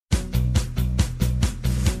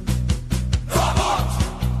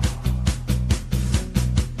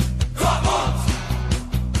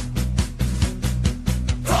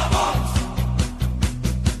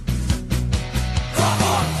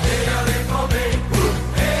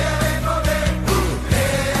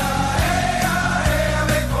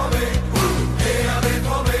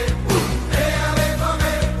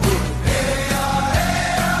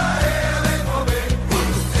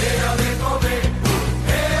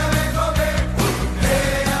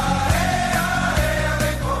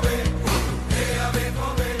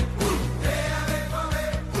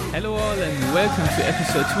welcome to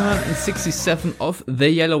episode 267 of The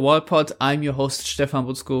Yellow Wall Pod. I'm your host, Stefan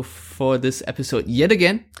Butzko, for this episode yet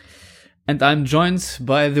again. And I'm joined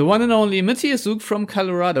by the one and only Matthias Zug from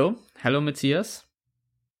Colorado. Hello, Matthias.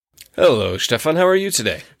 Hello, Stefan. How are you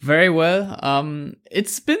today? Very well.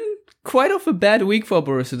 It's been quite of a bad week for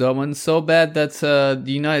Borussia Dortmund. So bad that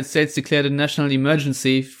the United States declared a national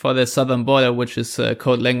emergency for their southern border, which is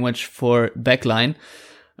code language for backline.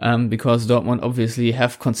 Because Dortmund obviously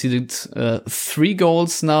have conceded 3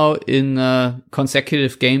 goals now in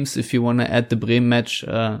consecutive games. If you want to add the Bremen match,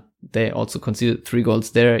 they also conceded 3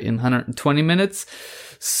 goals there in 120 minutes.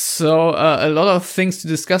 So a lot of things to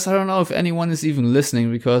discuss. I don't know if anyone is even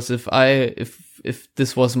listening, because if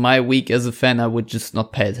this was my week as a fan, I would just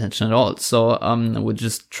not pay attention at all. So I would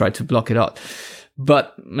just try to block it out.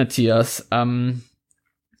 But Matthias,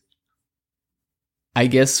 I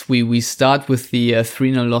guess we start with the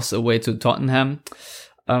 3-0 loss away to Tottenham.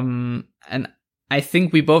 And I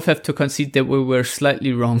think we both have to concede that we were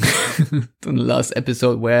slightly wrong in the last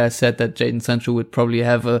episode, where I said that Jadon Sancho would probably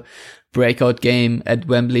have a breakout game at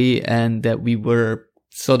Wembley, and that we were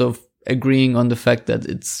sort of agreeing on the fact that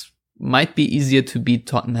it's might be easier to beat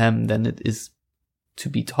Tottenham than it is to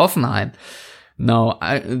beat Hoffenheim. No,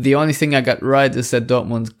 the only thing I got right is that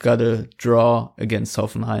Dortmund got a draw against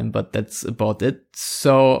Hoffenheim, but that's about it.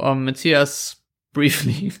 So, Matthias,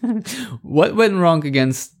 briefly, what went wrong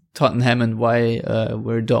against Tottenham, and why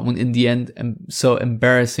were Dortmund in the end so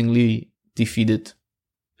embarrassingly defeated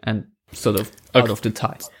and sort of out of the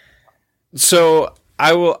tie? So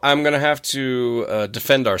I'm going to have to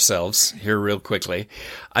defend ourselves here real quickly.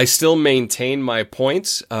 I still maintain my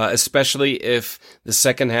point, especially if the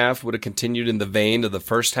second half would have continued in the vein of the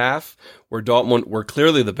first half, where Dortmund were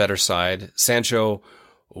clearly the better side. Sancho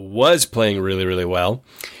was playing really, really well.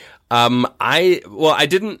 I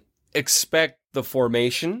didn't expect the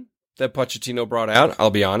formation that Pochettino brought out.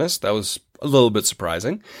 I'll be honest. That was a little bit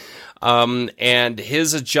surprising. And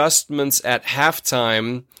his adjustments at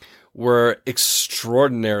halftime were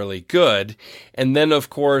extraordinarily good. And then, of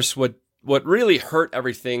course, what really hurt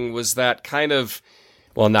everything was that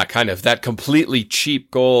that completely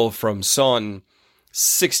cheap goal from Son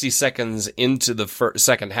 60 seconds into the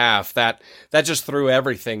second half. That just threw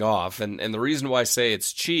everything off. And the reason why I say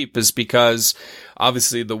it's cheap is because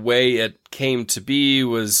obviously the way it came to be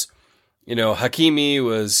was, Hakimi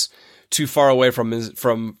was too far away from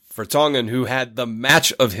Vertonghen, who had the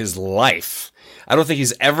match of his life. I don't think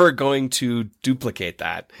he's ever going to duplicate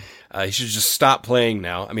that. He should just stop playing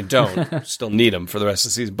now. I mean, don't. Still need him for the rest of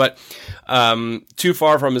the season. But too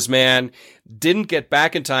far from his man. Didn't get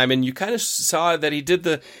back in time. And you kind of saw that he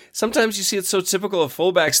did sometimes you see it's so typical of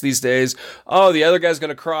fullbacks these days. Oh, the other guy's going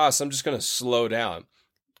to cross. I'm just going to slow down.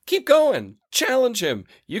 Keep going. Challenge him.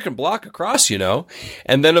 You can block across,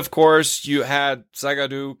 And then, of course, you had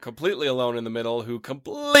Zagadou completely alone in the middle, who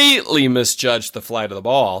completely misjudged the flight of the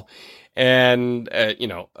ball. And,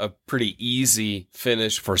 a pretty easy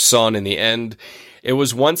finish for Son in the end. It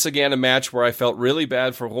was once again a match where I felt really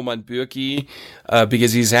bad for Roman Bürki,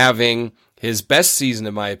 because he's having his best season,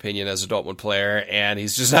 in my opinion, as a Dortmund player, and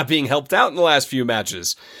he's just not being helped out in the last few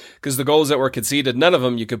matches. Because the goals that were conceded, none of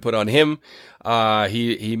them you could put on him.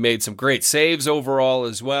 He made some great saves overall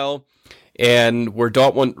as well. And where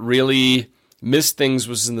Dortmund really missed things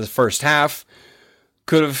was in the first half.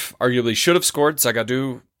 Arguably should have scored.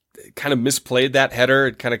 Zagadou kind of misplayed that header.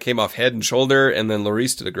 It kind of came off head and shoulder, and then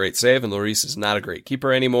Lloris did a great save, and Lloris is not a great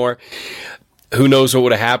keeper anymore. Who knows what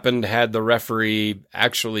would have happened had the referee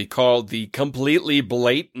actually called the completely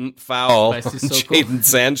blatant foul on Jadon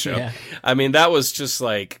Sancho. Yeah. I mean, that was just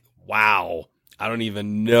like, wow. I don't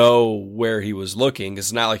even know where he was looking.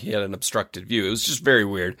 It's not like he had an obstructed view. It was just very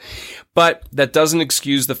weird. But that doesn't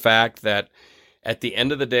excuse the fact that at the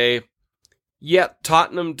end of the day, yeah,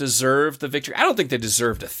 Tottenham deserved the victory. I don't think they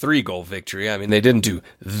deserved a 3-goal victory. I mean, they didn't do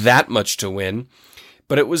that much to win.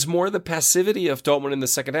 But it was more the passivity of Dortmund in the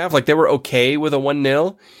second half. Like, they were okay with a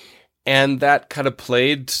 1-0. And that kind of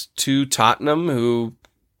played to Tottenham, who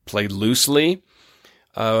played loosely.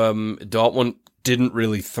 Dortmund didn't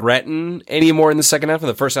really threaten anymore in the second half. In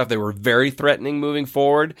the first half, they were very threatening moving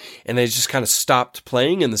forward. And they just kind of stopped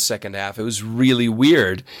playing in the second half. It was really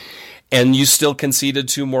weird. And you still conceded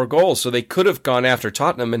 2 more goals. So they could have gone after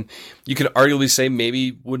Tottenham, and you could arguably say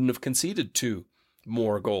maybe wouldn't have conceded 2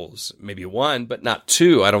 more goals. Maybe 1, but not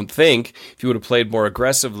 2, I don't think, if you would have played more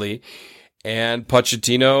aggressively. And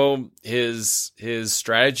Pochettino, his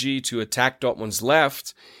strategy to attack Dortmund's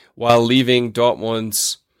left while leaving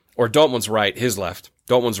Dortmund's right, his left.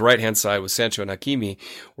 Dortmund's right-hand side with Sancho and Hakimi,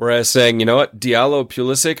 whereas saying, you know what, Diallo,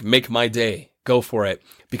 Pulisic, make my day. go for it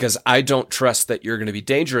because I don't trust that you're going to be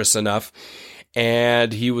dangerous enough.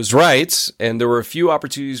 And he was right. And there were a few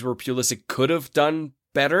opportunities where Pulisic could have done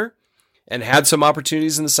better and had some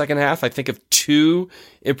opportunities in the second half. I think of 2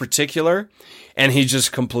 in particular, and he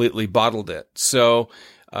just completely bottled it. So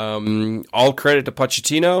all credit to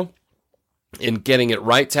Pochettino in getting it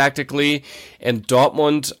right tactically. And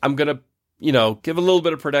Dortmund, I'm going to, give a little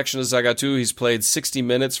bit of protection to Zagadou. He's played 60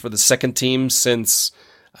 minutes for the second team since,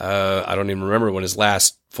 I don't even remember when his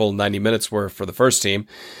last full 90 minutes were for the first team,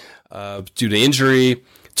 due to injury.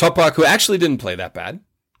 Toprak, who actually didn't play that bad,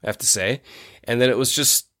 I have to say. And then it was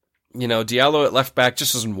just, Diallo at left back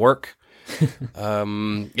just doesn't work.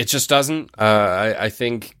 It just doesn't. I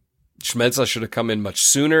think Schmelzer should have come in much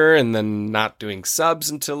sooner and then not doing subs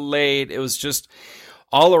until late. It was just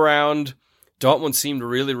all around. Dortmund seemed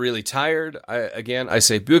really, really tired. I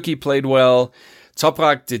say Bürki played well.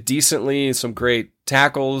 Toprak did decently, some great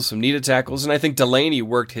tackles, some needed tackles, and I think Delaney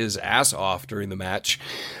worked his ass off during the match.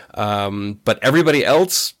 But everybody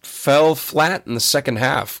else fell flat in the second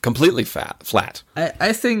half, completely flat.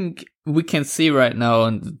 I think we can see right now,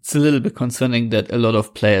 and it's a little bit concerning that a lot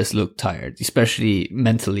of players look tired, especially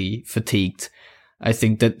mentally fatigued. I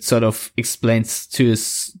think that sort of explains to a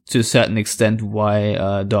certain extent why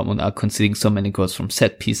Dortmund are conceding so many goals from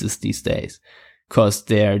set pieces these days, because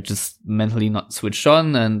they're just mentally not switched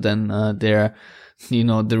on, and then they're,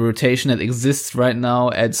 the rotation that exists right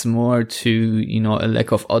now adds more to, a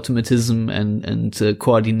lack of automatism and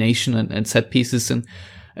coordination and set pieces.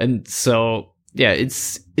 And so, yeah,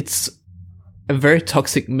 it's a very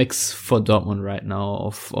toxic mix for Dortmund right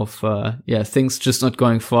now of things just not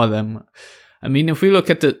going for them. I mean, if we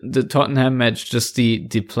look at the Tottenham match, just the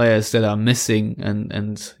players that are missing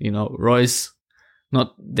and Royce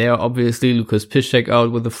not there, obviously, Lucas Piszczek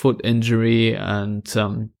out with a foot injury, and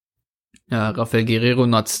Rafael Guerreiro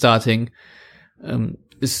not starting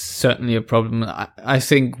is certainly a problem. I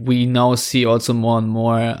think we now see also more and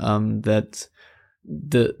more that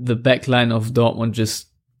the backline of Dortmund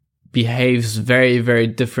just behaves very, very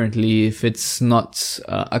differently if it's not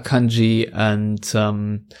Akanji and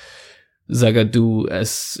Zagadou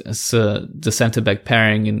as the center back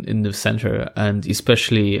pairing in the center, and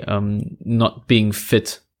especially not being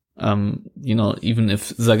fit. Even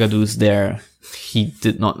if Zagadou's there, he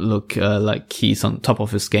did not look like he's on top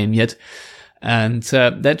of his game yet. And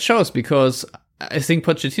that shows, because I think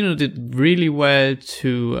Pochettino did really well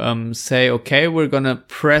to say, okay, we're gonna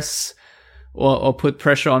press or put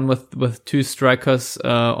pressure on with 2 strikers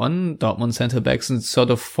on Dortmund center backs and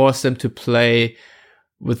sort of force them to play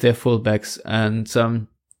with their fullbacks. And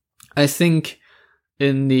I think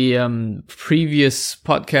in the previous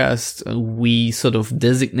podcast, we sort of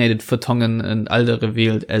designated Vertonghen and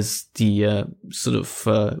Alderweireld as the sort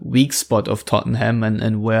of weak spot of Tottenham,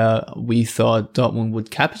 and where we thought Dortmund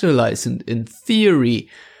would capitalize. In theory,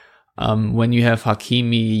 when you have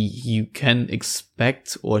Hakimi, you can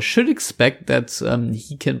expect or should expect that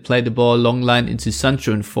he can play the ball long line into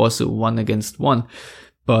Sancho and force a 1-against-1.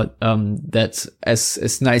 But that's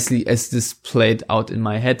as nicely as this played out in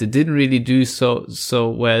my head, it didn't really do so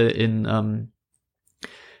well in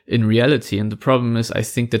reality. And the problem is, I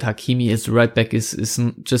think that Hakimi as the right back is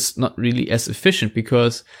just not really as efficient,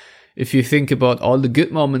 because if you think about all the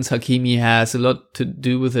good moments Hakimi has, a lot to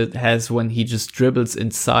do with it has when he just dribbles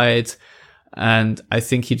inside. And I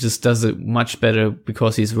think he just does it much better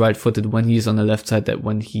because he's right-footed when he's on the left side, that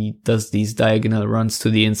when he does these diagonal runs to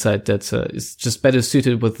the inside, that is just better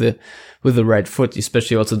suited with the right foot,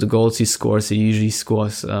 especially also the goals he scores. He usually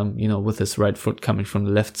scores, with his right foot coming from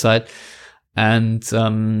the left side. And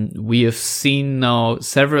we have seen now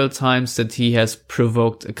several times that he has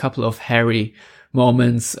provoked a couple of hairy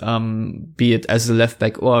moments, be it as a left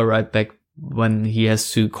back or a right back, when he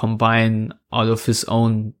has to combine out of his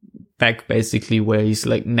own back, basically, where he's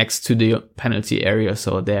like next to the penalty area.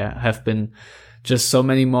 So there have been just so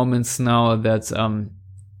many moments now that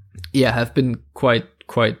have been quite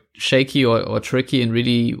shaky or tricky and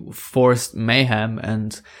really forced mayhem,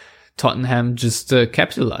 and Tottenham just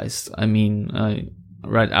capitalized. I mean,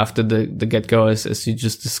 right after the get-go, as you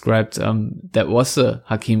just described, that was a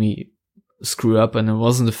Hakimi screw up, and it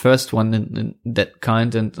wasn't the first one in that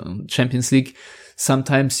kind. And Champions League,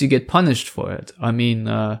 sometimes you get punished for it. I mean,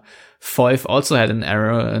 Foyth also had an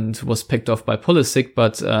error and was picked off by Pulisic,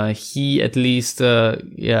 but he at least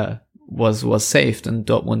was saved, and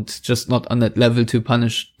Dortmund just not on that level to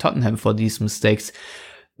punish Tottenham for these mistakes.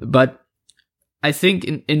 But I think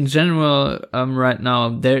in general, right now,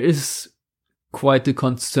 there is quite a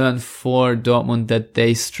concern for Dortmund that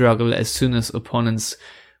they struggle as soon as opponents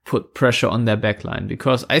put pressure on their backline,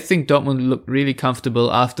 because I think Dortmund looked really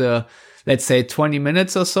comfortable after let's say 20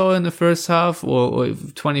 minutes or so in the first half, or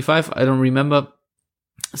 25. I don't remember,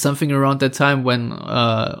 something around that time when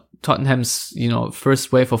Tottenham's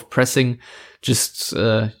first wave of pressing just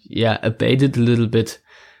abated a little bit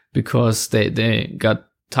because they got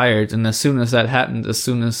tired. And as soon as that happened, as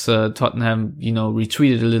soon as Tottenham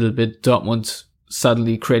retreated a little bit, Dortmund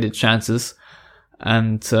suddenly created chances.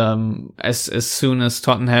 And as soon as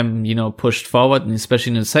Tottenham pushed forward, and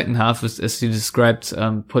especially in the second half, as you described,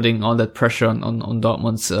 putting all that pressure on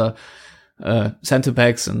Dortmund's center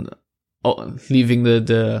backs and leaving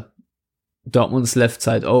the Dortmund's left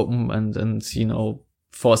side open and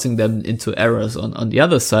forcing them into errors on the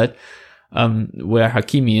other side, where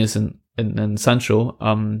Hakimi is and Sancho,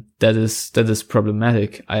 that is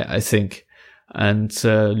problematic, I think. And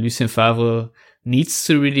Lucien Favre needs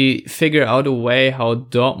to really figure out a way how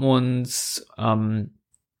Dortmund's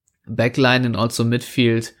backline and also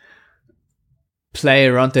midfield play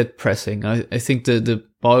around that pressing. I think the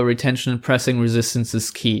ball retention and pressing resistance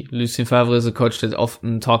is key. Lucien Favre is a coach that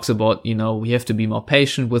often talks about, we have to be more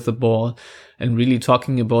patient with the ball, and really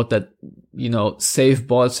talking about that, safe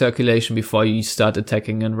ball circulation before you start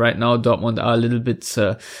attacking. And right now Dortmund are a little bit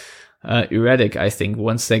erratic. I think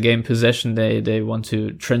once they gain possession, they want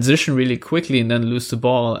to transition really quickly and then lose the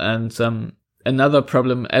ball. And another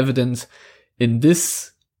problem evident in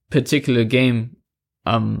this particular game,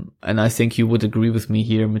 and I think you would agree with me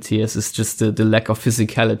here, Matthias, is just the lack of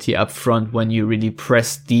physicality up front when you really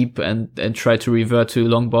press deep and try to revert to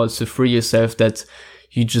long balls to free yourself, that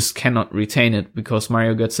you just cannot retain it, because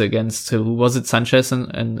Mario Götze against, who was it, Sanchez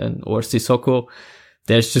and or Sissoko,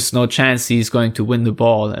 there's just no chance he's going to win the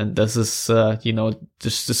ball. And this is,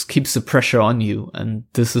 just keeps the pressure on you. And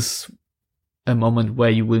this is a moment where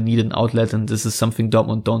you will need an outlet. And this is something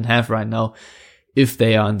Dortmund don't have right now if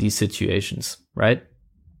they are in these situations, right?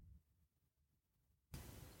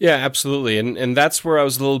 Yeah, absolutely. And that's where I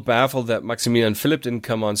was a little baffled that Maximilian Philipp didn't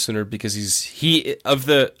come on sooner, because he of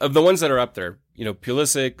the ones that are up there,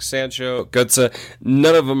 Pulisic, Sancho, Götze,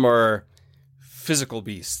 none of them are physical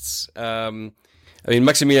beasts.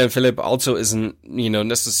 Maximilian Philipp also isn't,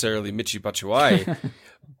 necessarily Michy Batshuayi,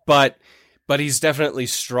 but he's definitely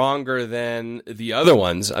stronger than the other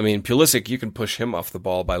ones. Pulisic, you can push him off the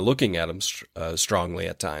ball by looking at him strongly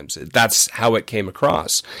at times. That's how it came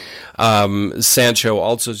across.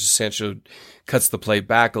 Sancho cuts the play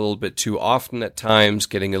back a little bit too often at times,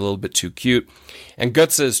 getting a little bit too cute. And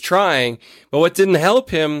Götze is trying, but what didn't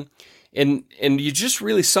help him, and you just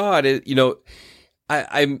really saw it,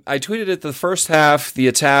 I tweeted it, the first half, the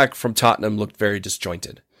attack from Tottenham looked very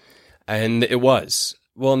disjointed. And it was.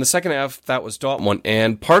 Well, in the second half, that was Dortmund.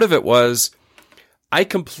 And part of it was, I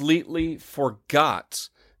completely forgot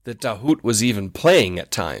that Dahoud was even playing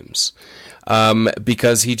at times.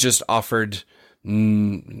 Because he just offered,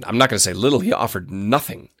 I'm not going to say little, he offered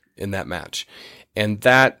nothing in that match. And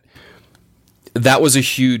that was a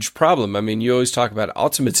huge problem. You always talk about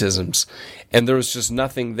automatisms, and there was just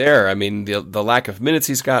nothing there. The lack of minutes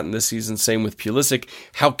he's gotten this season, same with Pulisic.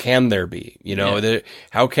 How can there be?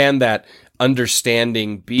 How can that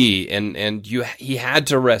understanding be? And he had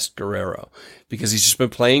to rest Guerrero because he's just been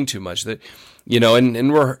playing too much.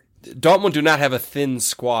 Dortmund do not have a thin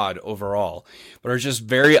squad overall, but are just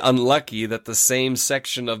very unlucky that the same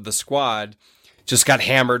section of the squad just got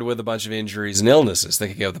hammered with a bunch of injuries and illnesses. They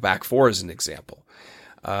could go the back four as an example.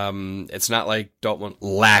 It's not like Dortmund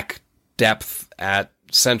lack depth at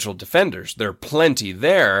central defenders. There are plenty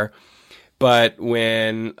there, but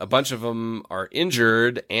when a bunch of them are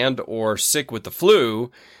injured and or sick with the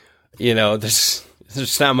flu, there's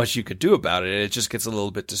not much you could do about it. It just gets a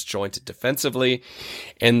little bit disjointed defensively,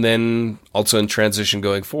 and then also in transition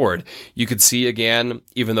going forward. You could see again,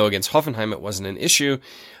 even though against Hoffenheim it wasn't an issue,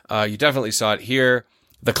 you definitely saw it here.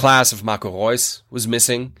 The class of Marco Reus was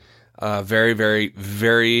missing. Very, very,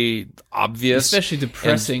 very obvious. Especially the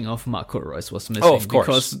pressing of Marco Reus was missing. Oh, of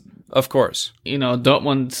course. Of course.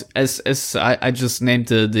 Dortmund, as I just named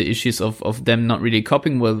the issues of them not really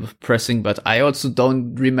coping with pressing, but I also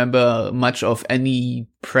don't remember much of any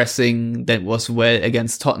pressing that was well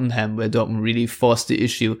against Tottenham, where Dortmund really forced the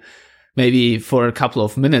issue, maybe for a couple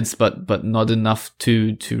of minutes, but not enough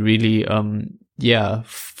to really,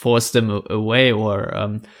 force them away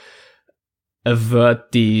or,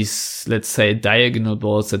 avert these, let's say, diagonal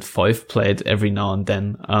balls that Foyth played every now and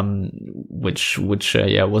then, which was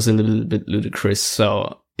a little bit ludicrous.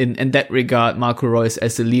 So in that regard, Marco Reus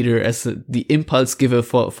as a leader, as the impulse giver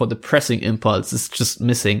for the pressing impulse is just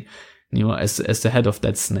missing, as the head of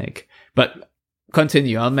that snake. But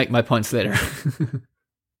continue, I'll make my points later.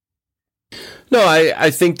 No, I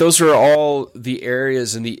think those are all the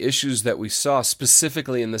areas and the issues that we saw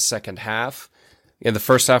specifically in the second half. And the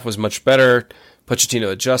first half was much better. Pochettino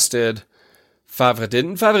adjusted. Favre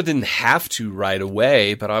didn't have to right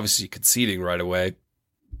away, but obviously conceding right away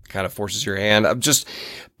kind of forces your hand. I'm just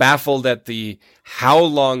baffled at how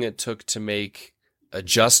long it took to make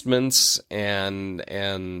adjustments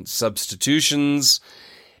and substitutions,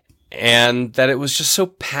 and that it was just so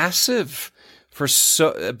passive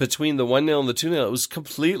between the 1-0 and the 2-0. It was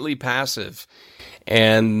completely passive.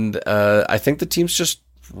 And I think the teams just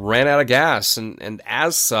ran out of gas. And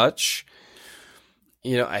as such,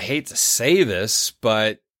 I hate to say this,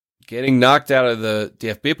 but getting knocked out of the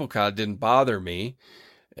DFB Pokal didn't bother me.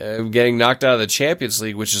 Getting knocked out of the Champions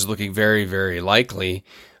League, which is looking very, very likely,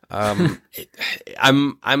 I'm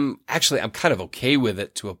kind of okay with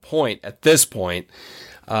it to a point at this point.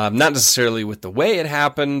 Not necessarily with the way it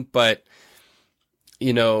happened, but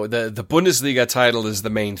the Bundesliga title is the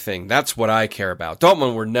main thing. That's what I care about.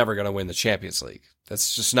 Dortmund were never going to win the Champions League.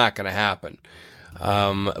 That's just not going to happen.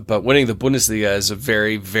 But winning the Bundesliga is a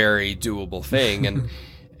very, very doable thing,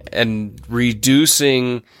 and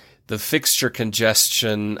reducing the fixture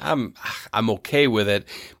congestion, I'm okay with it.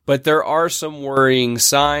 But there are some worrying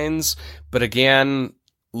signs. But again,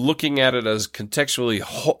 looking at it as contextually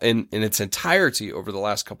in its entirety over the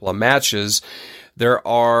last couple of matches, there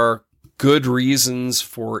are good reasons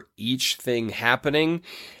for each thing happening.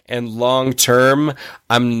 And long term,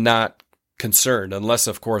 I'm not concerned, unless,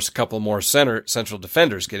 of course, a couple more central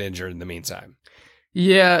defenders get injured in the meantime.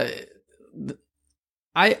 Yeah,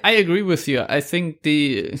 I agree with you. I think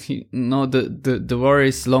the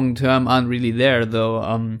worries long term aren't really there, though.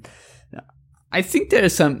 I think there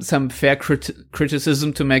is some fair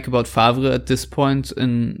criticism to make about Favre at this point,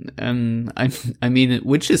 and I mean,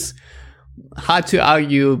 which is hard to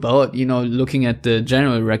argue about, looking at the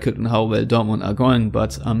general record and how well Dortmund are going.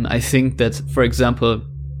 But I think that, for example,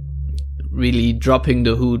 really dropping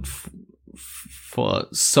the Hood for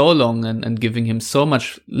so long and giving him so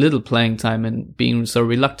much little playing time and being so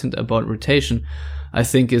reluctant about rotation, I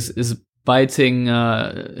think is biting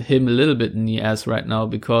him a little bit in the ass right now,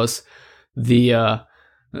 because the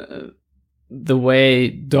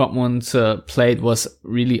way Dortmund played was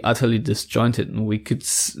really utterly disjointed, and we could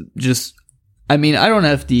just, I mean, I don't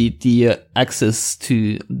have the access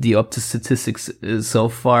to the Opta statistics so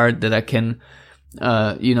far that I can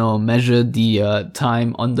measure the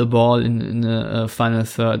time on the ball in the final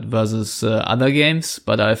third versus other games,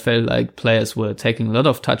 but I felt like players were taking a lot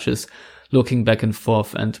of touches, looking back and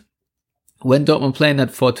forth. And when Dortmund playing that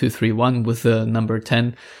 4-2-3-1 with the number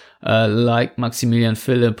 10, like Maximilian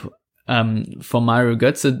Philipp, for Mario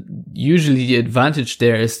Götze, usually the advantage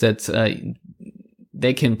there is that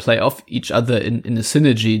they can play off each other in a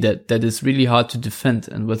synergy that is really hard to defend.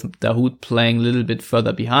 And with Dahoud playing a little bit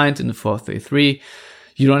further behind in the 4-3-3,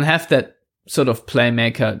 you don't have that sort of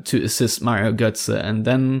playmaker to assist Mario Götze. And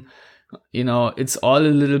then, it's all a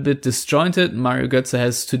little bit disjointed. Mario Götze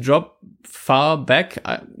has to drop far back,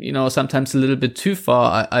 sometimes a little bit too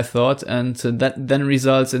far, I thought. And that then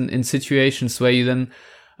results in situations where you then,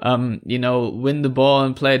 win the ball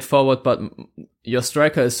and play it forward, but your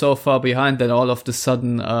striker is so far behind that all of a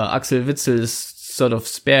sudden Axel Witsel is sort of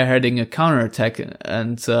spearheading a counterattack,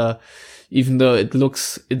 and even though it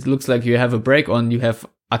looks like you have a break on, you have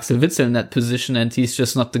Axel Witsel in that position, and he's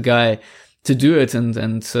just not the guy to do it, and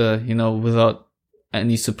without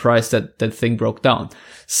any surprise that thing broke down.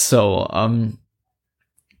 So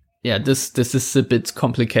this is a bit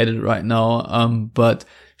complicated right now, but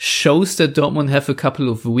shows that Dortmund have a couple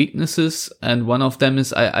of weaknesses, and one of them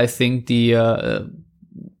is, I think, the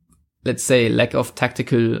let's say, lack of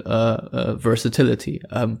tactical versatility.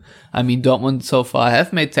 I mean, Dortmund so far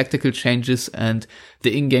have made tactical changes, and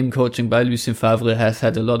the in-game coaching by Lucien Favre has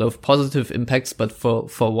had a lot of positive impacts, but for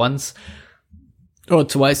once or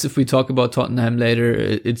twice, if we talk about Tottenham later,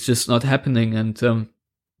 it's just not happening. And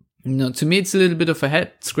to me, it's a little bit of a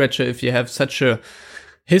head scratcher if you have such a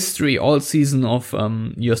history all season of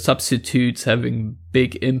your substitutes having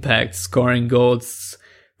big impacts, scoring goals,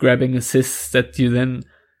 grabbing assists, that you then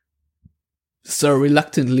so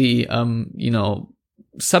reluctantly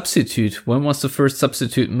substitute. When was the first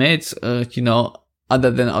substitute made? Other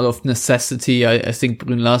than out of necessity, I think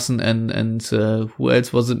Brun Larsen and who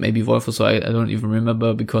else was it? Maybe Wolfers, I don't even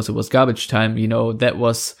remember, because it was garbage time. That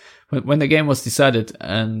was when the game was decided.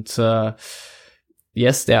 And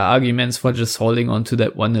yes, there are arguments for just holding on to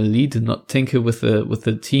that 1-0 lead and not tinker with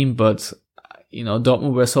the team, but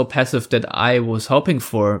Dortmund were so passive that I was hoping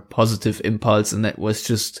for positive impulse, and that was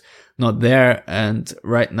just not there. And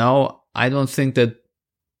right now, I don't think that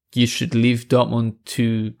you should leave Dortmund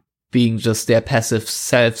to being just their passive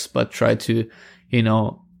selves, but try to,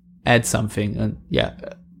 add something. And yeah,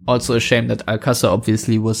 also a shame that Alcázar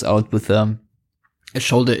obviously was out with a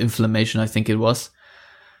shoulder inflammation, I think it was.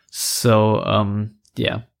 So,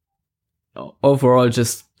 yeah, overall,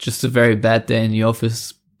 just a very bad day in the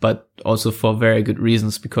office, but also for very good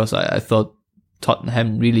reasons, because I thought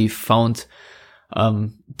Tottenham really found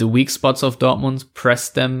the weak spots of Dortmund,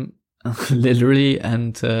 pressed them literally,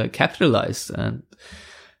 and capitalized. And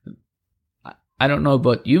I don't know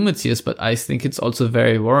about you, Matthias, but I think it's also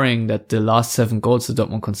very worrying that the last 7 goals that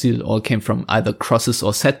Dortmund conceded all came from either crosses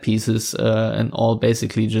or set pieces, and all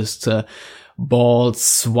basically just balls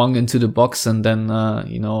swung into the box, and then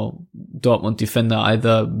Dortmund defender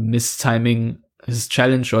either mistiming his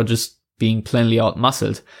challenge or just being plainly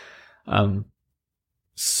outmuscled.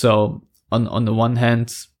 So on the one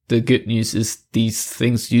hand, the good news is these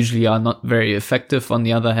things usually are not very effective. On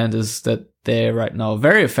the other hand, is that they're right now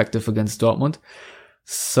very effective against Dortmund.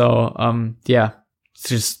 So it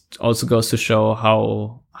just also goes to show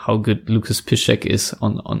how good Lucas Piszczek is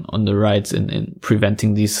on the right in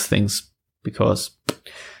preventing these things, because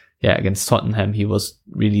against Tottenham he was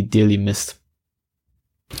really dearly missed.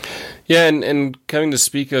 Yeah, and coming to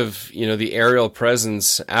speak of, the aerial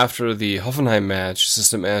presence after the Hoffenheim match,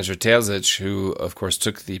 assistant manager Terzic, who of course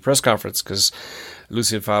took the press conference because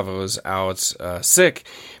Lucien Favre was out sick,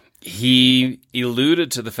 he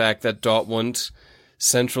alluded to the fact that Dortmund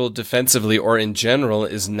central defensively, or in general,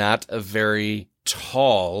 is not a very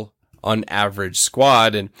tall on average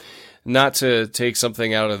squad. And not to take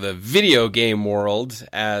something out of the video game world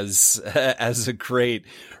as a great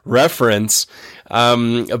reference,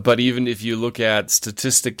 but even if you look at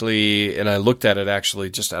statistically, and I looked at it actually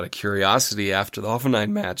just out of curiosity after the Hoffenheim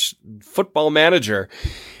match, Football Manager,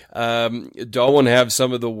 Dortmund have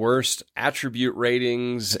some of the worst attribute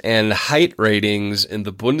ratings and height ratings in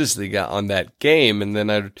the Bundesliga on that game. And then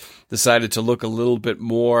I decided to look a little bit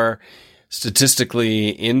more statistically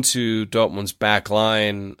into Dortmund's back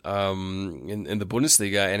line in the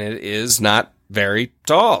Bundesliga, and it is not very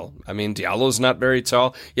tall. I mean, Diallo's not very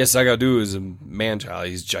tall. Yes, Zagadou is a man-child.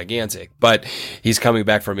 He's gigantic, but he's coming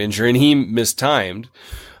back from injury, and he mistimed.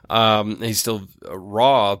 He's still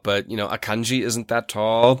raw, but, Akanji isn't that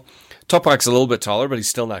tall. Toprak's a little bit taller, but he's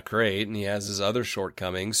still not great, and he has his other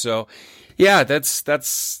shortcomings. So, yeah, that's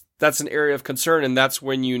an area of concern, and that's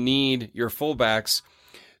when you need your fullbacks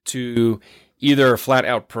to either flat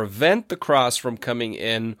out prevent the cross from coming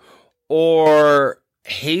in or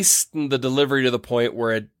hasten the delivery to the point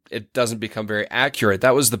where it doesn't become very accurate.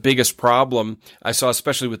 That was the biggest problem I saw,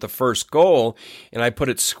 especially with the first goal, and I put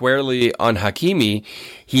it squarely on Hakimi.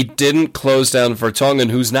 He didn't close down Vertonghen,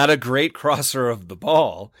 who's not a great crosser of the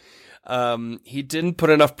ball. He didn't put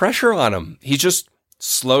enough pressure on him. He just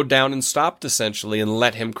slowed down and stopped, essentially, and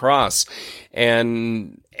let him cross.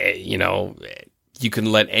 And, you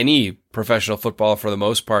can let any professional footballer, for the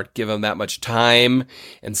most part, give him that much time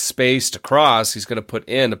and space to cross. He's going to put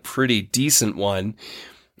in a pretty decent one.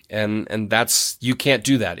 And that's, you can't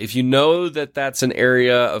do that. If you know that that's an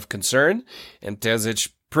area of concern, and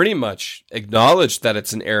Terzic pretty much acknowledged that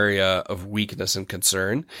it's an area of weakness and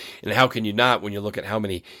concern, and how can you not when you look at how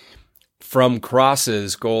many from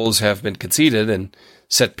crosses goals have been conceded, and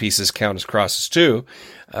set pieces count as crosses too.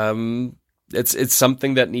 It's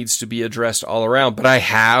something that needs to be addressed all around, but I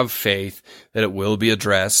have faith that it will be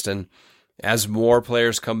addressed. And as more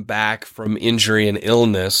players come back from injury and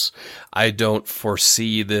illness, I don't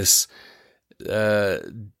foresee this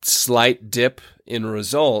slight dip in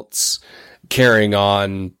results carrying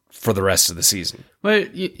on for the rest of the season. Well,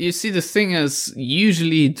 you see, the thing is,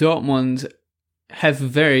 usually Dortmund have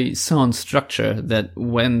very sound structure that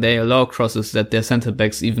when they allow crosses, that their center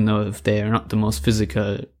backs, even though if they are not the most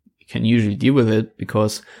physical, can usually deal with it,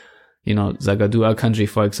 because Zagadou, Akanji,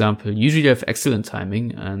 for example, usually have excellent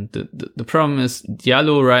timing. And the problem is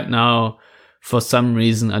Diallo right now, for some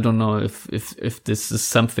reason, I don't know if this is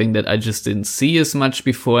something that I just didn't see as much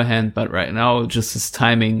beforehand, but right now just his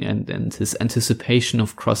timing and his anticipation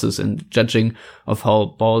of crosses and judging of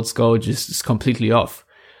how balls go just is completely off.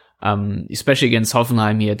 Especially against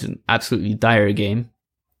Hoffenheim, he had an absolutely dire game.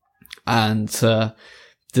 And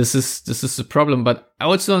this is the problem, but I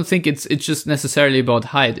also don't think it's just necessarily about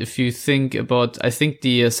height. If you think about, I think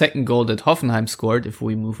the second goal that Hoffenheim scored, if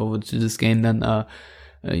we move over to this game, then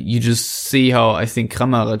you just see how I think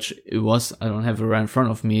Kramaric it was. I don't have it right in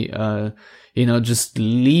front of me. Just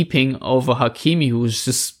leaping over Hakimi, who was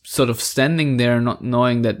just sort of standing there, not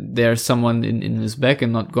knowing that there's someone in his back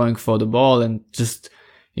and not going for the ball, and just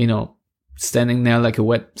standing there like a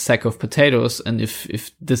wet sack of potatoes. And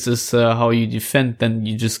if this is how you defend, then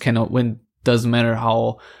you just cannot win. Doesn't matter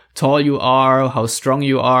how tall you are, how strong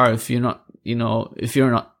you are. If you're not, if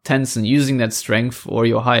you're not tense and using that strength or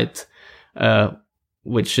your height,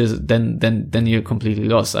 which is then you're completely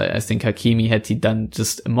lost. I think Hakimi, had he done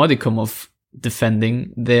just a modicum of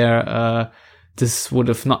defending there, this would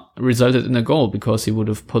have not resulted in a goal because he would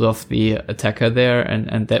have put off the attacker there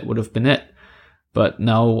and that would have been it. But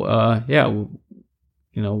now,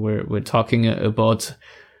 we're talking about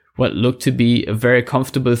what looked to be a very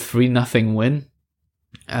comfortable 3-0 win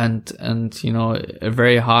and a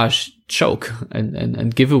very harsh choke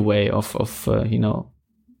and giveaway of 3-0.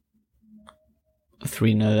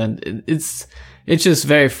 And it's just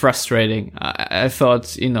very frustrating. I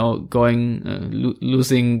thought,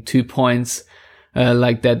 losing 2 points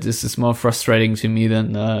like that, this is more frustrating to me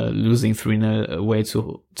than losing 3-0 away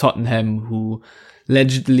to Tottenham, who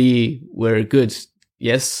allegedly were good.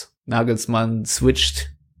 Yes, Nagelsmann switched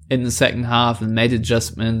in the second half and made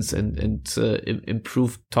adjustments and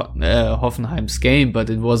improved Hoffenheim's game, but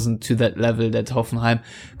it wasn't to that level that Hoffenheim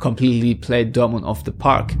completely played Dortmund off the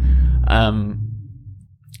park.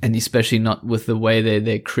 And especially not with the way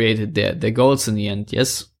they created their goals in the end.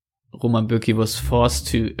 Yes, Roman Bürki was forced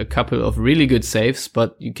to a couple of really good saves,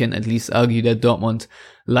 but you can at least argue that Dortmund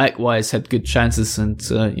likewise had good chances, and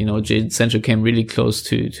Jadon Sancho came really close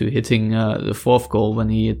to hitting the fourth goal when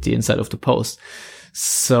he hit the inside of the post.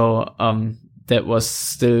 So that was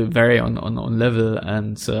still very on level,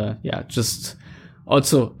 and just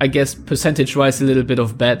also, I guess, percentage-wise, a little bit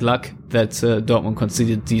of bad luck that Dortmund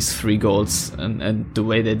conceded these 3 goals and the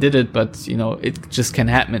way they did it. But, it just can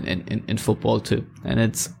happen in football too. And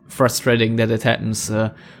it's frustrating that it happens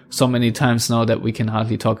so many times now that we can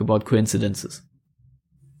hardly talk about coincidences.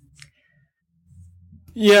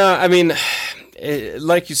 Yeah, I mean,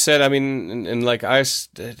 like you said, I mean, and like I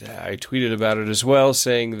tweeted about it as well,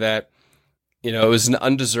 saying that, it was an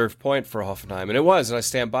undeserved point for Hoffenheim, and it was, and I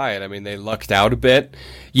stand by it. I mean, they lucked out a bit.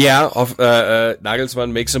 Yeah,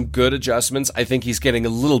 Nagelsmann makes some good adjustments. I think he's getting a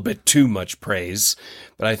little bit too much praise,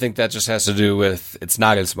 but I think that just has to do with it's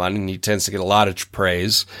Nagelsmann, and he tends to get a lot of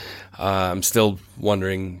praise. I'm still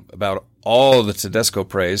wondering about all the Tedesco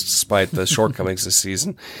praise, despite the shortcomings this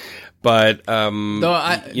season. But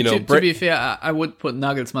to be fair, I would put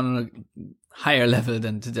Nagelsmann on a higher level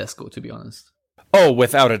than Tedesco, to be honest. Oh,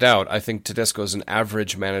 without a doubt. I think Tedesco is an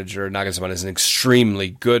average manager. Nagelsmann is an extremely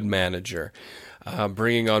good manager.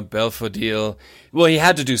 Bringing on Belfodil. Well, he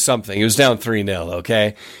had to do something. He was down 3-0,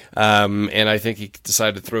 okay? And I think he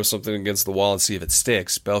decided to throw something against the wall and see if it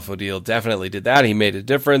sticks. Belfodil definitely did that. He made a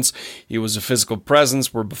difference. He was a physical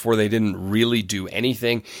presence where before they didn't really do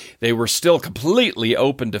anything. They were still completely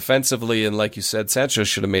open defensively, and like you said, Sancho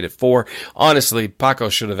should have made it 4. Honestly, Paco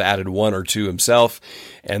should have added 1 or 2 himself,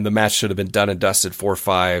 and the match should have been done and dusted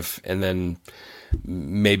 4-5, and then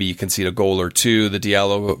maybe you concede a goal or 2. The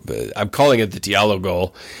Diallo, I'm calling it the Diallo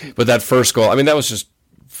goal, but that first goal, I mean, that was just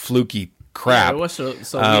fluky crap. Yeah, it was so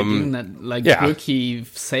weird doing that, Bürki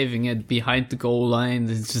saving it behind the goal line.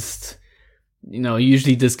 It's just,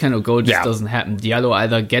 usually this kind of goal just doesn't happen. Diallo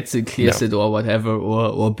either gets it, clears it, or whatever,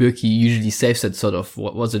 or Bürki usually saves it sort of,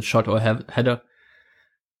 what was it, shot or header?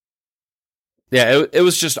 Yeah, it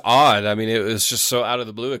was just odd. I mean, it was just so out of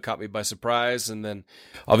the blue. It caught me by surprise. And then,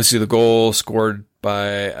 obviously, the goal scored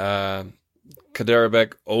by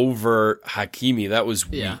Kaderabek over Hakimi. That was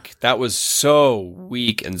weak. Yeah. That was so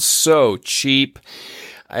weak and so cheap.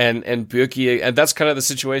 And Bürki, and that's kind of the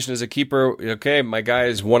situation as a keeper. Okay, my guy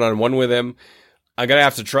is 1-on-1 with him. I'm going to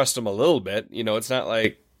have to trust him a little bit. It's not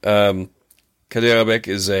like Kaderabek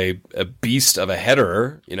is a beast of a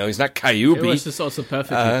header. He's not Kayubi. It was just also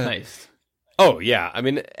perfectly placed. Oh, yeah. I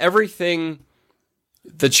mean, everything,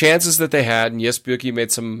 the chances that they had, and yes, Bürki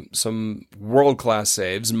made some world-class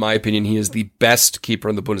saves. In my opinion, he is the best keeper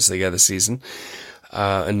in the Bundesliga this season.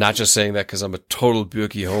 And not just saying that because I'm a total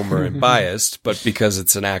Bürki homer and biased, but because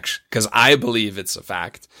it's an action, because I believe it's a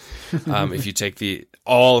fact. If you take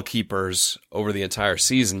all keepers over the entire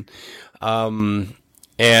season. And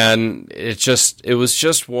it was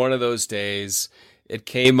just one of those days. It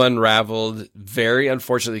came unraveled, very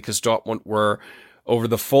unfortunately, because Dortmund were, over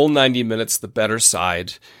the full 90 minutes, the better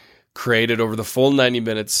side, created over the full 90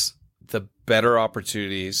 minutes the better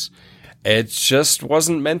opportunities. It just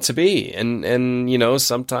wasn't meant to be. And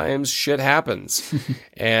sometimes shit happens.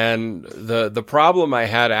 And the problem I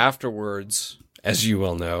had afterwards, as you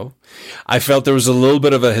well know, I felt there was a little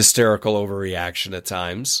bit of a hysterical overreaction at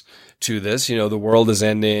times to this. The world is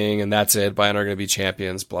ending and that's it. Bayern are going to be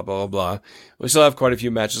champions, blah, blah, blah, blah. We still have quite a few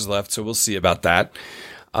matches left, so we'll see about that.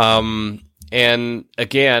 And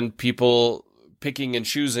again, people picking and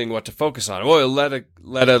choosing what to focus on.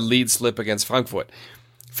 Let a lead slip against Frankfurt.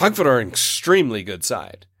 Frankfurt are an extremely good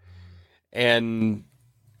side. and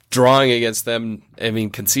drawing against them, I mean,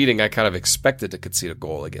 conceding, I kind of expected to concede a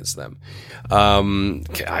goal against them.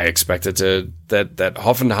 I expected that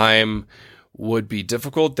Hoffenheim would be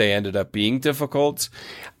difficult. They ended up being difficult.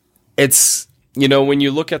 It's, when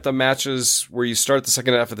you look at the matches where you start the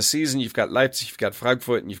second half of the season, you've got Leipzig, you've got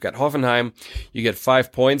Frankfurt, and you've got Hoffenheim. You get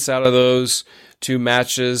 5 points out of those 2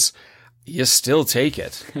 matches. You still take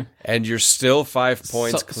it, and you're still 5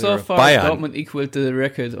 points clear of Bayern. So far, Dortmund equaled the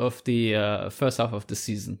record of the first half of the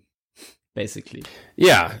season, basically.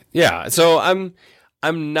 Yeah. So I'm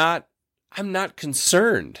not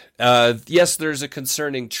concerned. Yes, there's a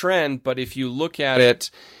concerning trend, but if you look at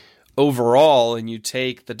it overall and you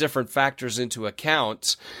take the different factors into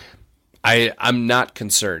account, I'm not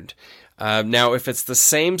concerned. Now, if it's the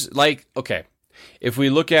same, if we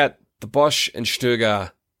look at the Bosz and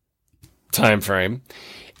Stöger time frame,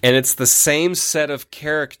 and it's the same set of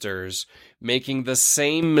characters making the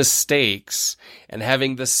same mistakes and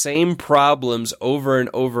having the same problems over and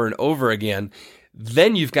over and over again,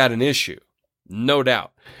 then you've got an issue, no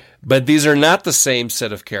doubt. But these are not the same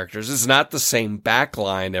set of characters. It's not the same back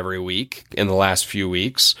line every week in the last few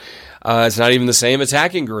weeks. It's not even the same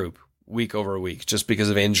attacking group week over week, just because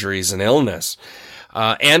of injuries and illness.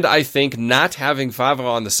 And I think not having Favre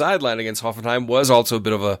on the sideline against Hoffenheim was also a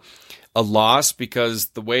bit of a loss, because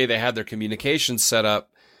the way they had their communication set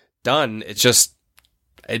up done,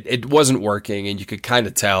 it wasn't working, and you could kind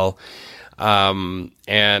of tell. I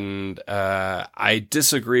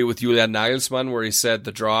disagree with Julian Nagelsmann, where he said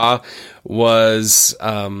the draw was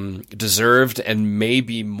deserved and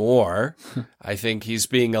maybe more. I think he's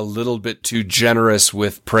being a little bit too generous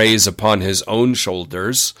with praise upon his own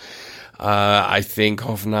shoulders. I think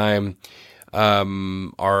Hoffenheim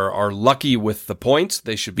are lucky with the point.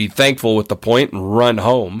 They should be thankful with the point and run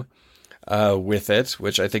home with it,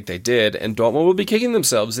 which I think they did. And Dortmund will be kicking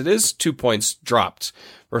themselves. It is 2 points dropped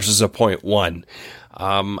versus a 0.1.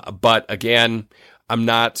 But again, I'm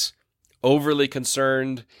not overly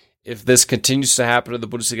concerned. If this continues to happen in the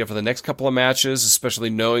Bundesliga for the next couple of matches, especially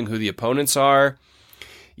knowing who the opponents are,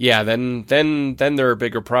 yeah, then there are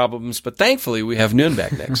bigger problems. But thankfully, we have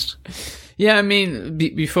Nuremberg next. Yeah, I mean,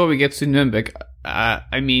 before we get to Nuremberg,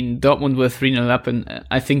 Dortmund were 3-0 up, and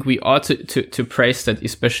I think we ought to praise that,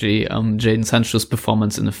 especially Jadon Sancho's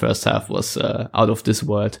performance in the first half was out of this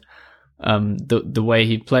world. The way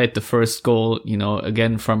he played the first goal,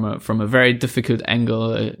 again from a very difficult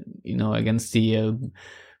angle, against the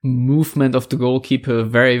movement of the goalkeeper,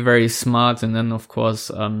 very, very smart. And then, of course,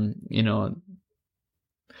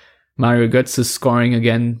 Mario Götze scoring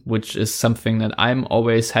again, which is something that I'm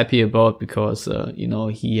always happy about, because,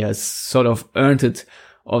 he has sort of earned it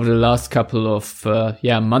over the last couple of,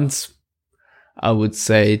 months, I would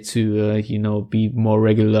say, to, be more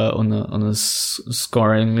regular on a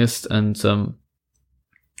scoring list. And,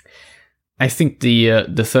 I think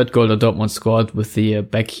the third goal that Dortmund scored with the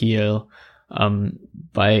back heel,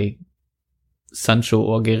 by Sancho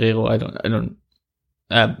or Guerrero,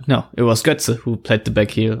 no, it was Götze who played the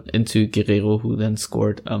back heel into Guerrero, who then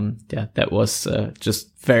scored. That was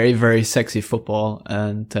just very, very sexy football,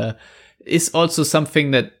 and is also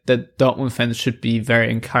something that Dortmund fans should be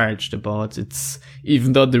very encouraged about. It's,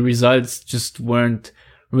 even though the results just weren't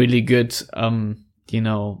really good,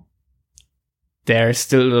 there's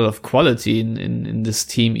still a lot of quality in this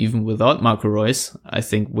team, even without Marco Reus, I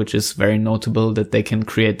think, which is very notable that they can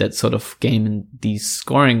create that sort of game in these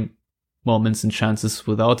scoring moments and chances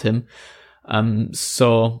without him.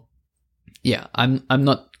 So yeah, I'm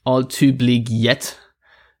not all too bleak yet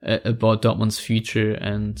about Dortmund's future,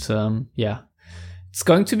 and it's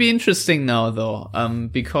going to be interesting now though,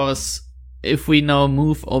 because if we now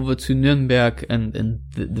move over to Nuremberg and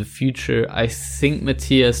the future, I think,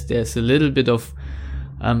 Matthias, there's a little bit of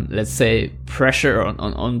let's say pressure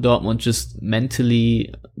on Dortmund just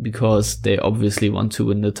mentally, because they obviously want to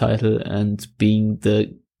win the title, and being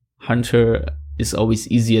the hunter is always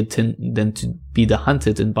easier than to be the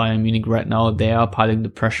hunted in Bayern Munich right now. They are piling the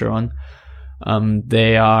pressure on.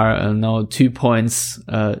 They are now 2 points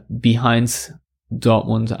behind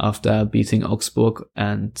Dortmund after beating Augsburg,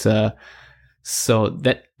 and so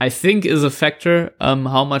that, I think, is a factor.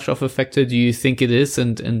 How much of a factor do you think it is?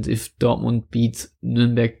 And if Dortmund beats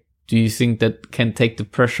Nuremberg, do you think that can take the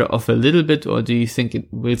pressure off a little bit, or do you think it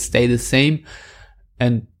will stay the same?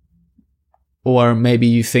 Or maybe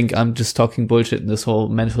you think I'm just talking bullshit, and this whole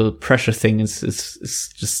mental pressure thing is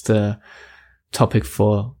just a topic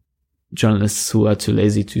for journalists who are too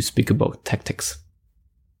lazy to speak about tactics.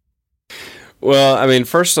 Well, I mean,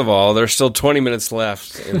 first of all, there's still 20 minutes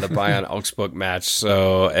left in the Bayern Augsburg match,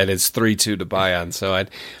 and it's 3-2 to Bayern. So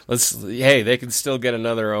they can still get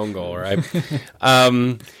another own goal, right?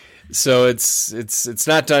 So it's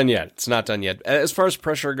not done yet. It's not done yet. As far as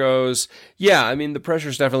pressure goes, yeah, I mean, the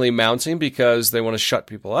pressure's definitely mounting because they want to shut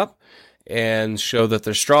people up and show that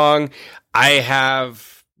they're strong. I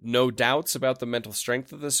have no doubts about the mental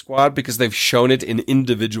strength of this squad because they've shown it in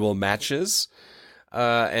individual matches.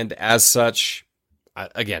 And as such,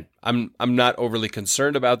 again, I'm not overly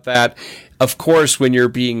concerned about that. Of course, when you're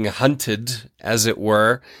being hunted, as it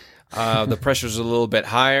were, the pressure's a little bit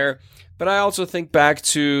higher. But I also think back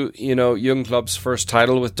to, Jürgen Klopp's first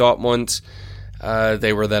title with Dortmund.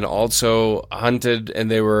 They were then also hunted, and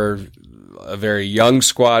they were a very young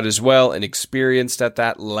squad as well, and experienced at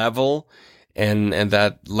that level, and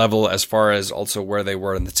that level as far as also where they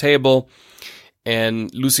were in the table.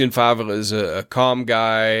 And Lucien Favre is a calm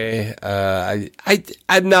guy.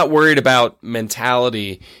 I'm not worried about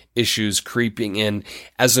mentality issues creeping in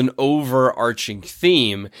as an overarching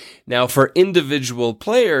theme. Now, for individual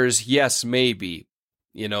players, yes, maybe.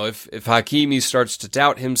 If Hakimi starts to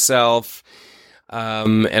doubt himself,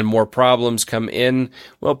 and more problems come in,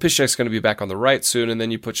 well, Piszczek's going to be back on the right soon, and then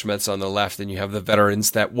you put Schmetz on the left, and you have the veterans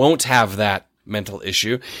that won't have that mental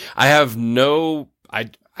issue. I have no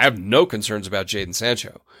concerns about Jadon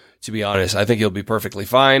Sancho, to be honest. I think he'll be perfectly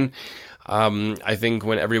fine. I think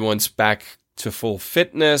when everyone's back to full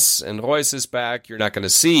fitness and Reus is back, you're not going to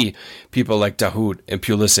see people like Dahoud and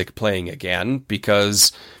Pulisic playing again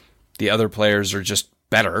because the other players are just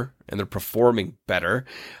better and they're performing better.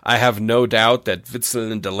 I have no doubt that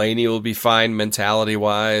Witsel and Delaney will be fine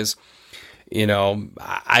mentality-wise.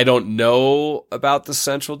 I don't know about the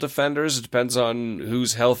central defenders. It depends on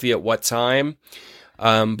who's healthy at what time.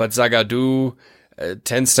 But Zagadou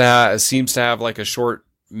seems to have like a short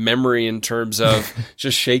memory in terms of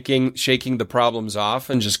just shaking the problems off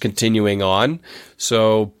and just continuing on.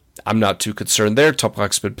 So I'm not too concerned there.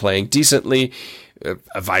 Toprak's been playing decently.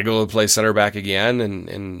 Weigl will play center back again,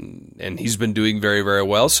 and he's been doing very, very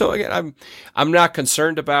well. So again, I'm not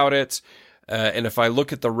concerned about it. And if I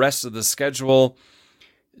look at the rest of the schedule,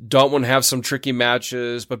 Dortmund have some tricky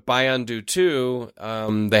matches, but Bayern do too.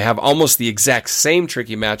 They have almost the exact same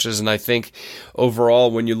tricky matches, and I think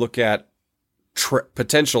overall, when you look at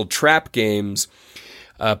potential trap games,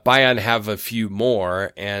 Bayern have a few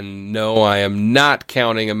more. And no, I am not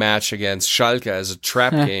counting a match against Schalke as a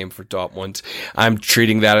trap game for Dortmund. I'm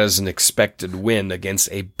treating that as an expected win against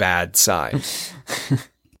a bad side.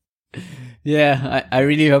 Yeah, I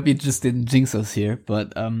really hope you just didn't jinx us here.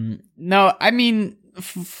 But no, I mean,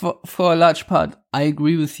 for a large part, I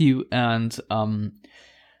agree with you. And I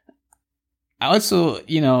also,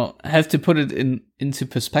 have to put it into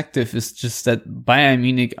perspective. It's just that Bayern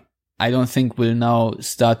Munich, I don't think will now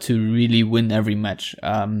start to really win every match.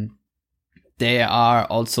 They are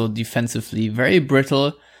also defensively very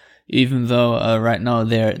brittle, even though right now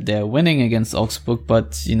they're winning against Augsburg.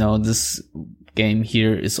 But this game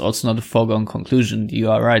here is also not a foregone conclusion. You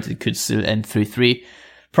are right; it could still end 3-3.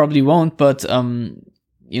 Probably won't, but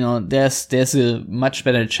there's a much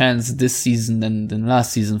better chance this season than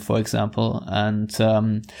last season, for example. And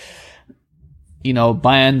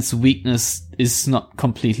Bayern's weakness is not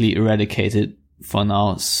completely eradicated for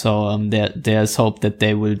now. So there's hope that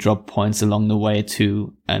they will drop points along the way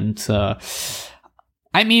too. And I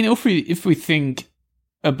mean, if we think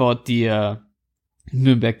about the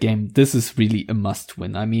Nuremberg game, this is really a must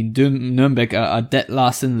win. I mean, Nuremberg are dead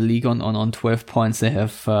last in the league on 12 points. They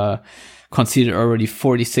have conceded already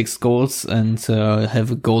 46 goals and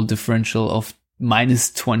have a goal differential of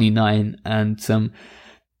 -29. And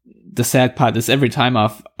the sad part is every time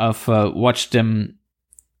I've watched them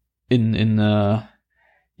in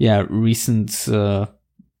recent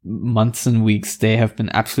months and weeks, they have been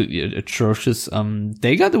absolutely atrocious.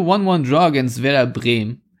 They got a 1-1 draw against Werder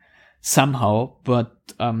Bremen somehow, but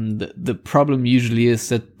the problem usually is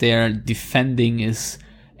that their defending is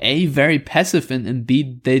A, very passive, and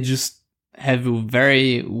B, they just have a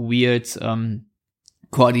very weird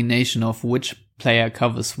coordination of which player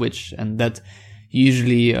covers which, and that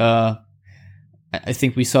usually, I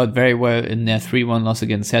think we saw it very well in their 3-1 loss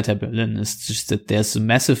against Hertha Berlin. It's just that there's a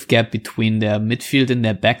massive gap between their midfield and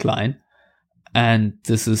their backline. And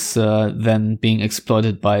this is then being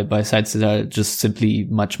exploited by sides that are just simply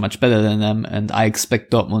much, much better than them. And I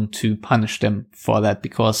expect Dortmund to punish them for that,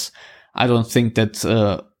 because I don't think that,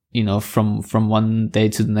 from one day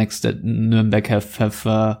to the next that Nuremberg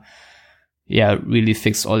have really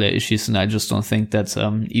fix all their issues. And I just don't think that,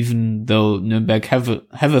 even though Nuremberg have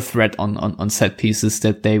a threat on set pieces,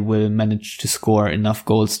 that they will manage to score enough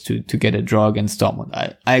goals to get a draw against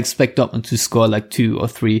Dortmund. I expect Dortmund to score like 2 or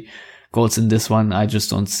 3 goals in this one. I just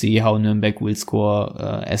don't see how Nuremberg will score,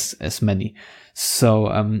 as many. So,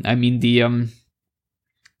 I mean, the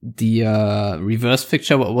reverse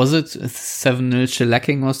fixture, what was it? 7-0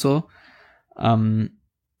 shellacking or so.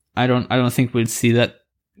 I don't think we'll see that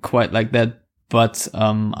quite like that. But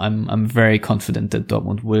I'm very confident that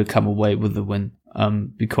Dortmund will come away with the win,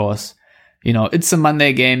 because it's a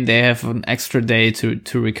Monday game. They have an extra day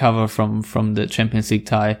to recover from the Champions League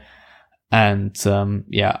tie, and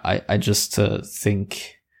I just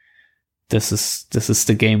think this is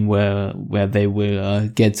the game where they will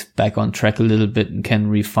get back on track a little bit and can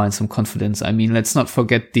refine some confidence. I mean, let's not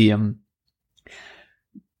forget the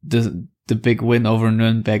big win over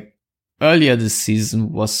Nuremberg earlier this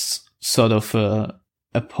season was sort of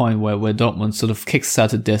a point where Dortmund sort of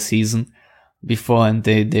kickstarted their season before, and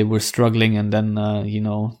they were struggling, and then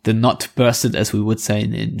the knot bursted, as we would say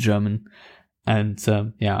in German. And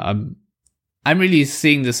I'm really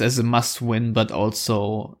seeing this as a must win, but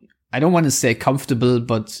also I don't want to say comfortable,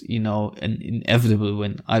 but an inevitable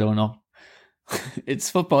win. I don't know. It's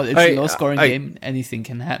football. It's a low scoring game. Anything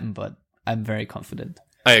can happen, but I'm very confident.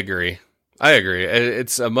 I agree.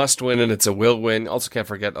 It's a must win and it's a will win. Also can't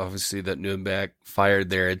forget, obviously, that Nuremberg fired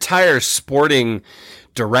their entire sporting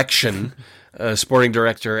direction, sporting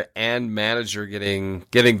director and manager getting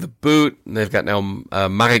the boot. They've got now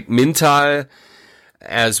Marek Mintal,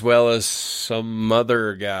 as well as some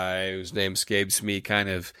other guy whose name escapes me, kind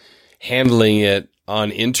of handling it on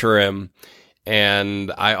interim.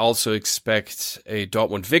 And I also expect a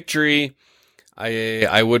Dortmund victory.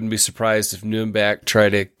 I wouldn't be surprised if Nuremberg try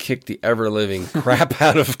to kick the ever-living crap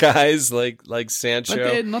out of guys like Sancho. But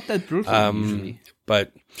they're not that brutal usually.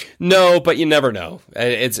 But you never know.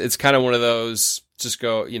 It's kind of one of those, just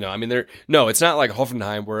go, I mean, it's not like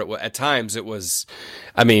Hoffenheim where at times it was,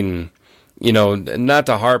 I mean, not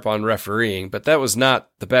to harp on refereeing, but that was not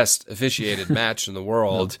the best officiated match in the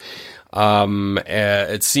world. No.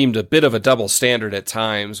 It seemed a bit of a double standard at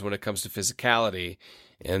times when it comes to physicality.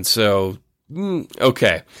 And so,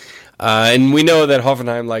 okay. And we know that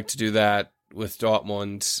Hoffenheim liked to do that with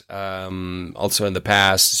Dortmund. Also in the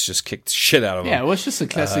past, it's just kicked the shit out of them. Yeah, it was just a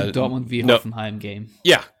classic Dortmund v Hoffenheim game.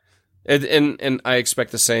 Yeah. And I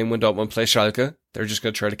expect the same when Dortmund play Schalke. They're just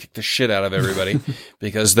going to try to kick the shit out of everybody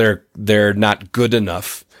because they're not good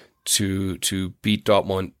enough to beat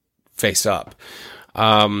Dortmund face up.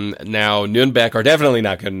 Now Nuremberg are definitely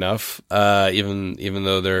not good enough, even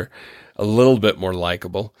though they're a little bit more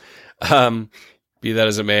likable. Be that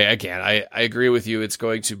as it may, again, I agree with you. It's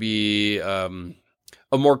going to be a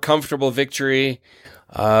more comfortable victory.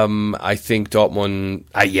 I think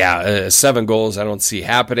Dortmund, 7 goals I don't see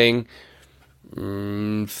happening.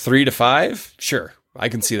 3-5, sure, I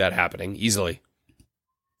can see that happening easily.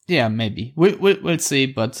 Yeah, maybe we'll see,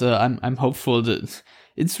 but I'm hopeful that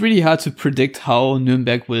it's really hard to predict how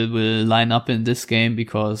Nuremberg will line up in this game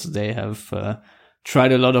because they have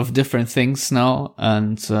tried a lot of different things now,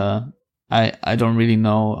 and I don't really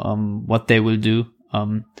know what they will do.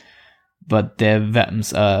 But their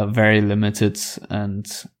weapons are very limited, and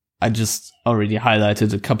I just already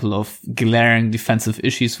highlighted a couple of glaring defensive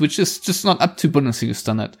issues, which is just not up to Bundesliga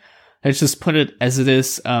standard. Let's just put it as it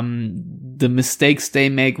is. The mistakes they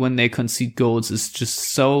make when they concede goals is just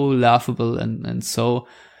so laughable and so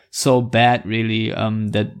bad, really,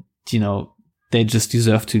 that, they just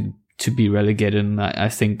deserve to be relegated. And I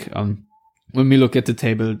think, when we look at the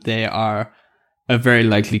table, they are a very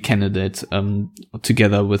likely candidate,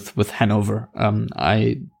 together with Hanover.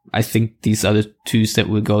 I think these are the twos that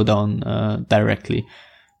will go down, directly.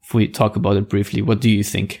 If we talk about it briefly, what do you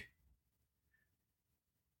think?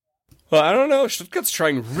 Well, I don't know. Stuttgart's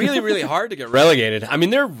trying really, really hard to get relegated. I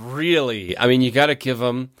mean, you got to give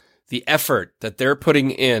them the effort that they're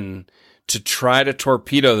putting in to try to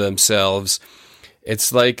torpedo themselves.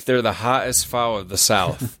 It's like they're the hottest foul of the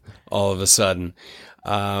South all of a sudden.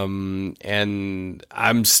 And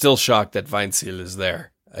I'm still shocked that Weinziel is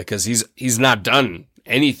there because he's not done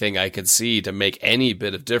anything I could see to make any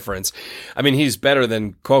bit of difference. I mean, he's better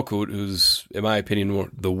than Korkut, who's, in my opinion,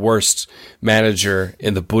 the worst manager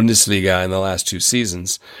in the Bundesliga in the last 2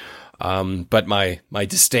 seasons. But my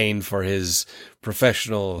disdain for his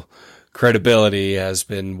professional credibility has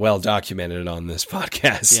been well documented on this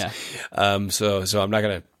podcast. Yeah. So I'm not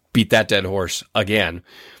going to beat that dead horse again.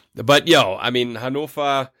 But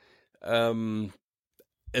Hannover,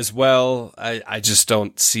 as well, I just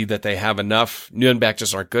don't see that they have enough. Nuremberg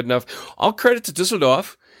just aren't good enough. All credit to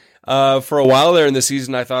Düsseldorf. For a while there in the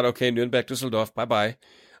season, I thought, okay, Nürnberg, Düsseldorf, bye-bye.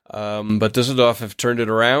 But Düsseldorf have turned it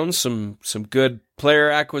around. Some good player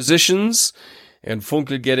acquisitions and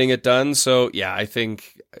Funkel getting it done. So, yeah, I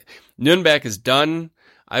think Nürnberg is done,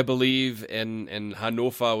 I believe, and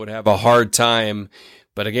Hannover would have a hard time.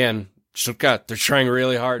 But again, Stuttgart, they're trying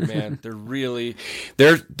really hard, man.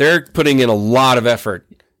 They're putting in a lot of effort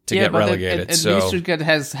to get relegated. At least Stuttgart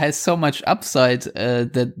has so much upside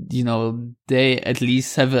that, you know, they at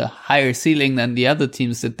least have a higher ceiling than the other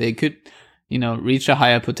teams, that they could, you know, reach a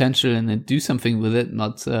higher potential and then do something with it.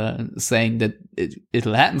 Not saying that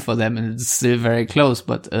it'll happen for them, and it's still very close.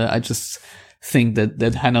 But I just think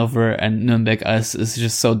that Hanover and Nürnberg is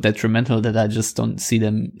just so detrimental that I just don't see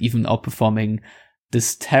them even outperforming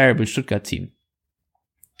this terrible Stuttgart team.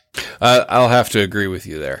 I'll have to agree with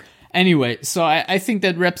you there. Anyway, so I think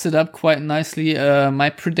that wraps it up quite nicely. My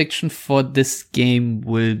prediction for this game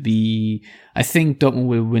will be, I think Dortmund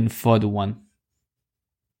will win 4-1.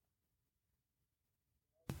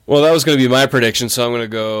 Well, that was going to be my prediction, so I'm going to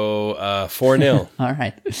go 4-0. All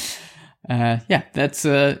right. Yeah, that's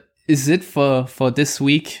is it for this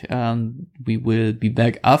week. We will be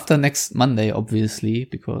back after next Monday, obviously,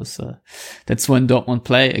 because that's when Dortmund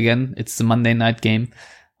play again. It's the Monday night game.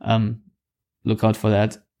 Look out for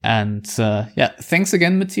that. And yeah, thanks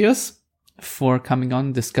again, Matthias, for coming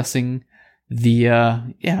on, discussing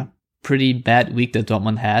the pretty bad week that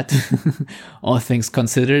Dortmund had, all things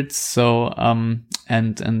considered. So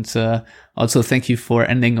and also thank you for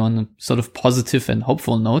ending on a sort of positive and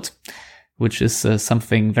hopeful note, which is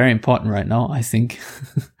something very important right now, I think.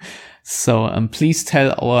 So please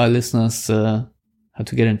tell our listeners how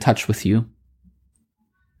to get in touch with you.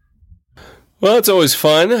 Well, it's always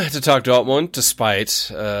fun to talk Dortmund,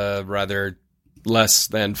 despite rather less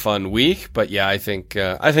than fun week. But yeah, I think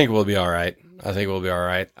we'll be all right.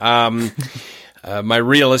 My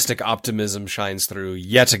realistic optimism shines through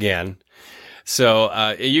yet again.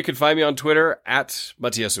 So you can find me on Twitter at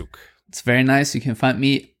Matthias Uck. It's very nice. You can find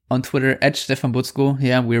me on Twitter at Stefan Butzko.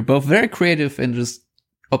 Yeah, we're both very creative in just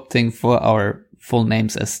opting for our full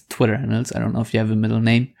names as Twitter handles. I don't know if you have a middle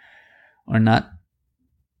name or not.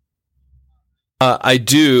 I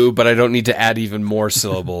do, but I don't need to add even more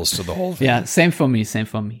syllables to the whole thing. Yeah, same for me.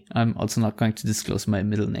 I'm also not going to disclose my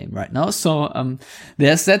middle name right now. So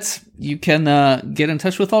there's that. You can get in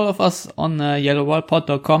touch with all of us on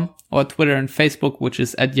yellowwallpod.com or Twitter and Facebook, which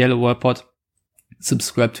is at yellowwallpod.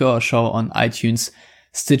 Subscribe to our show on iTunes,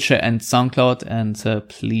 Stitcher, and SoundCloud. And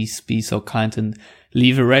please be so kind and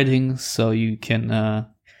leave a rating so you can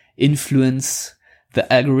influence the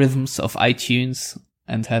algorithms of iTunes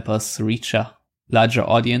and help us reach a larger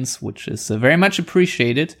audience, which is very much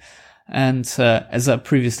appreciated. And as I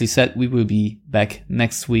previously said, we will be back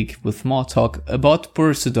next week with more talk about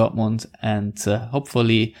Borussia Dortmund and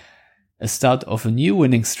hopefully a start of a new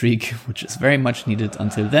winning streak, which is very much needed.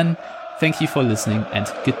 Until then, thank you for listening and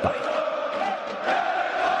goodbye.